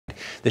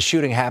The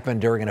shooting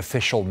happened during an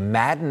official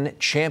Madden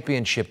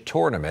championship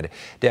tournament.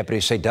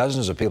 Deputies say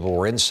dozens of people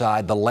were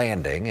inside the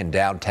landing in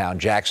downtown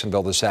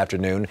Jacksonville this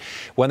afternoon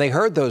when they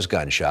heard those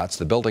gunshots.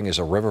 The building is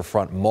a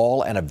riverfront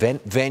mall and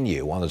event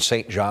venue on the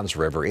St. Johns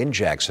River in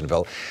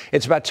Jacksonville.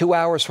 It's about 2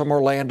 hours from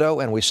Orlando,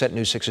 and we sent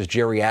News 6's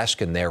Jerry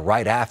Askin there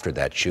right after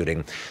that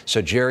shooting.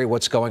 So, Jerry,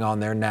 what's going on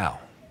there now?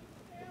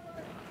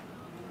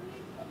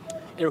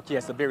 Eric,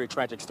 yes, a very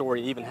tragic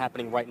story even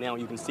happening right now.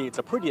 You can see it's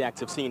a pretty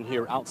active scene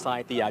here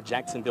outside the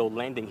Jacksonville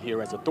landing here,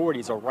 as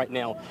authorities are right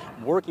now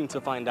working to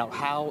find out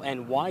how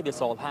and why this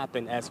all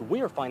happened, as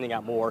we're finding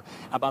out more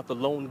about the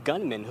lone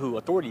gunman who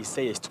authorities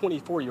say is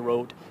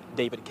 24-year-old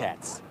David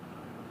Katz.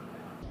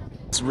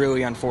 It's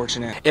really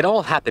unfortunate. It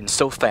all happened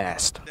so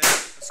fast.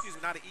 Excuse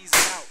me, not an easy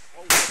out.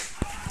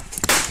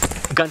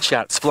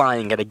 Gunshots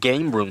flying at a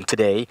game room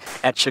today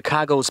at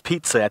Chicago's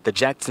Pizza at the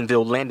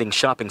Jacksonville Landing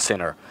Shopping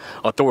Center.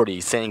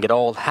 Authorities saying it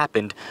all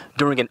happened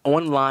during an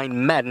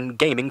online Madden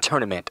gaming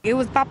tournament. It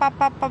was pop, pop,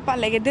 pop, pop, pop,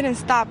 like it didn't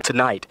stop.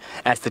 Tonight,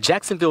 as the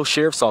Jacksonville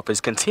Sheriff's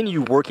Office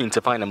continue working to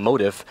find a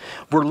motive,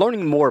 we're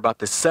learning more about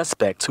the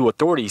suspect, who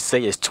authorities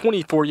say is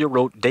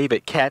 24-year-old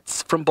David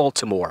Katz from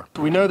Baltimore.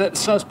 We know that the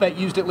suspect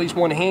used at least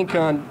one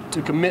handgun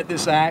to commit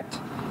this act,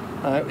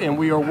 and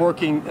we are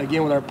working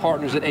again with our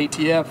partners at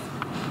ATF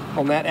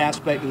on that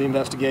aspect of the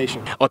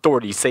investigation.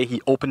 Authorities say he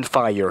opened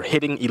fire,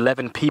 hitting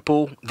 11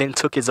 people, then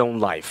took his own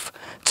life.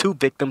 2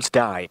 victims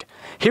died.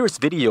 Here is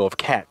video of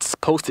Katz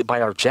posted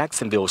by our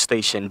Jacksonville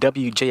station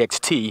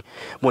WJXT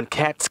when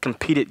Katz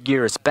competed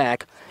years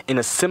back in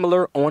a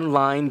similar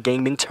online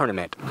gaming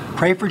tournament.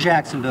 Pray for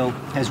Jacksonville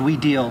as we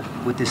deal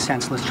with this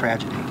senseless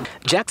tragedy.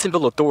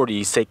 Jacksonville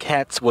authorities say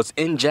Katz was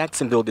in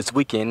Jacksonville this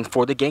weekend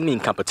for the gaming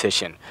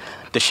competition.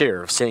 The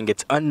sheriff saying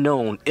it's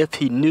unknown if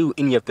he knew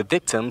any of the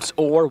victims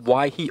or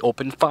why he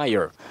opened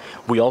fire.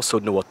 We also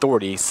know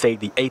authorities say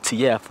the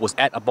ATF was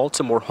at a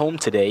Baltimore home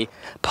today,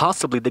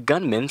 possibly the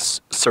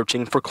gunman's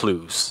searching for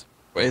clues.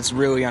 It's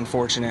really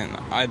unfortunate.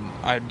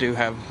 I do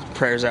have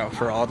prayers out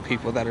for all the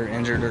people that are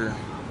injured or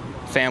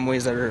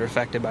families that are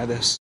affected by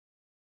this.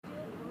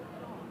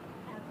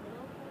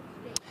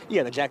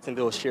 Yeah, the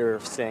Jacksonville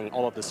sheriff saying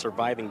all of the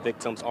surviving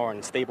victims are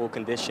in stable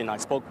condition. I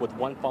spoke with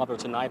one father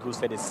tonight who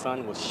said his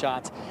son was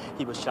shot.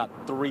 He was shot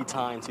 3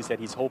 times. He said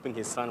he's hoping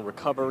his son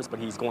recovers, but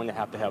he's going to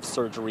have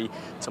surgery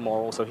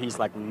tomorrow. So he's,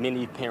 like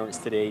many parents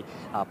today,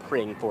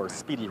 praying for a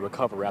speedy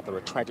recovery after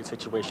a tragic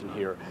situation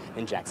here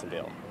in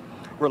Jacksonville.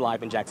 We're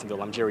live in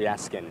Jacksonville. I'm Jerry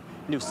Askin,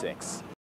 News 6.